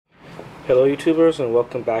Hello YouTubers, and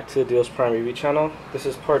welcome back to the Deals Prime Review channel. This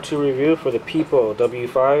is part 2 review for the Pipo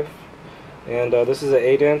W5, and this is an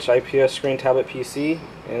 8-inch IPS screen tablet PC,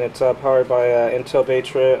 and it's powered by Intel Bay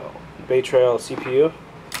Trail CPU.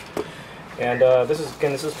 And this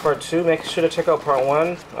is part 2. Make sure to check out part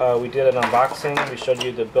 1. We did an unboxing. We showed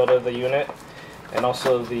you the build of the unit and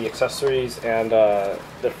also the accessories and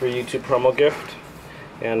the free YouTube promo gift.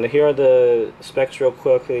 And here are the specs real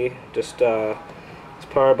quickly. Just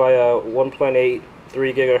it's powered by a 1.83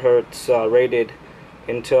 gigahertz rated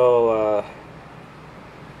Intel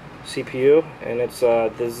CPU, and it's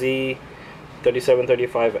the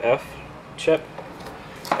Z3735F chip.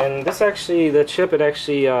 And this the chip, it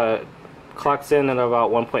actually clocks in at about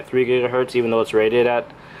 1.3 gigahertz, even though it's rated at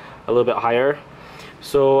a little bit higher.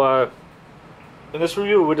 So in this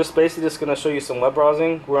review, we're just basically just going to show you some web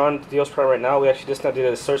browsing. We're on Deals Prime right now. We actually just did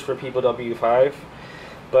a search for Pipo W5,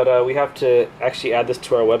 but we have to actually add this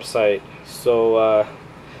to our website. So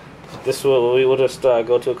we will just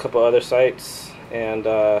go to a couple other sites and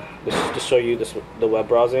just show you the web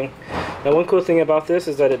browsing. Now, one cool thing about this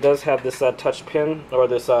is that it does have this touch pin, or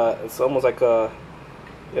this it's almost like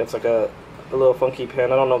it's like a little funky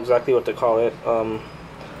pin. I don't know exactly what to call it. It's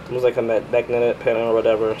almost like a magnetic pin or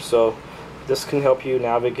whatever. So this can help you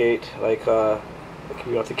navigate, like if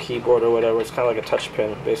you're on the keyboard or whatever. It's kind of like a touch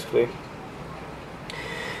pin, basically.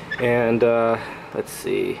 And let's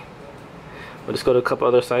see. We'll just go to a couple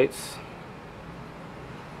other sites.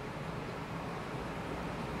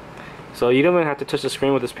 So you don't even have to touch the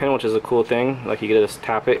screen with this pin, which is a cool thing. Like, you can just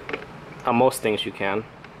tap it. On most things you can.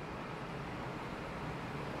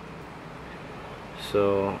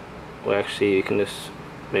 So, well, actually, you can just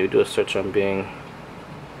maybe do a search on Bing.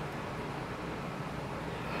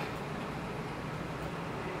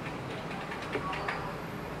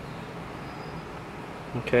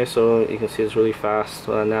 Okay, so you can see it's really fast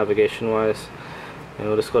navigation wise, and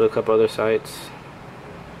we'll just go to a couple other sites.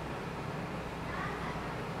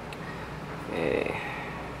 Okay.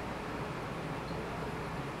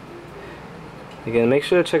 Again, make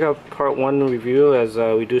sure to check out part 1 review, as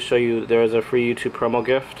we do show you there is a free YouTube promo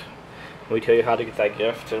gift. We tell you how to get that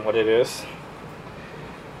gift and what it is.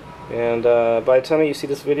 And by the time you see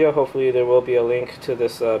this video, hopefully there will be a link to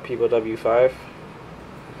this Pipo W5.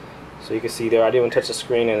 So you can see there, I didn't even touch the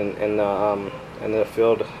screen, and the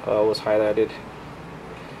field was highlighted.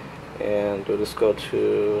 And we'll just go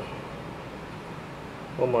to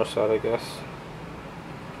one more side, I guess.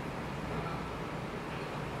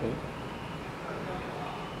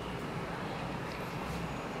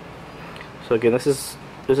 So again, this is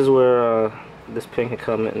where this pin can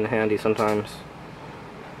come in handy sometimes,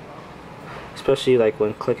 especially like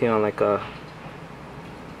when clicking on like a.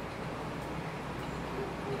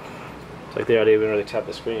 It's like there, I didn't even really tap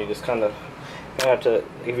the screen. You just kind of have to,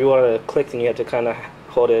 if you want to click, then you have to kind of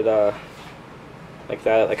hold it like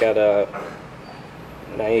that, like at a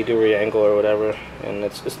 90-degree angle or whatever, and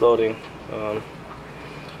it's loading. So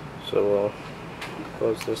we'll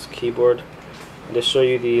close this keyboard and just show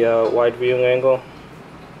you the wide viewing angle.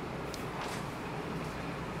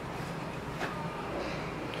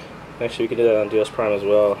 Actually, we can do that on Deals Prime as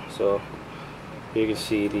well. So you can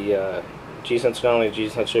see the G sensor, not only G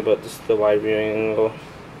sensor, but this is the wide viewing angle.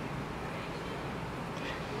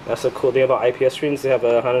 That's the cool thing about IPS screens. They have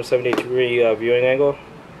a 170-degree viewing angle.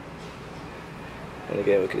 And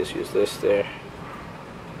again, we can just use this there.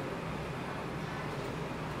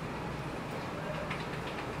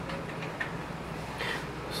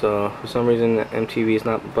 So for some reason MTV is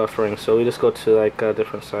not buffering, so we just go to like a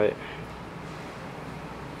different site.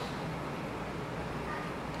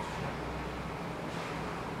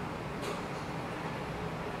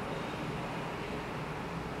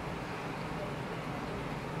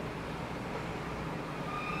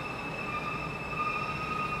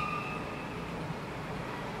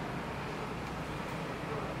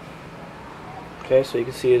 Okay, so you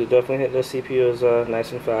can see it definitely hit the CPU is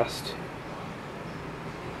nice and fast.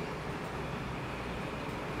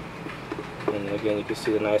 And again, you can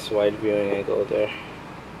see the nice wide viewing angle there.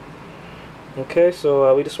 Okay,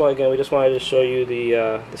 so we just wanted to show you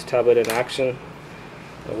the this tablet in action,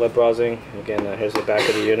 web browsing. Again, here's the back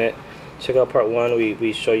of the unit. Check out part 1.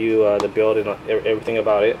 We show you the build and everything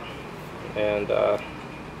about it. And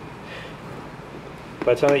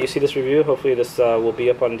by the time that you see this review, hopefully this will be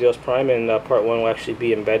up on Deals Prime, and part 1 will actually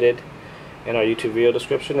be embedded in our YouTube video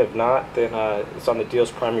description. If not, then it's on the Deals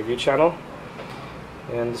Prime Review channel.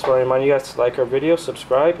 And just want to remind you guys to like our video,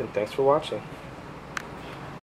 subscribe, and thanks for watching.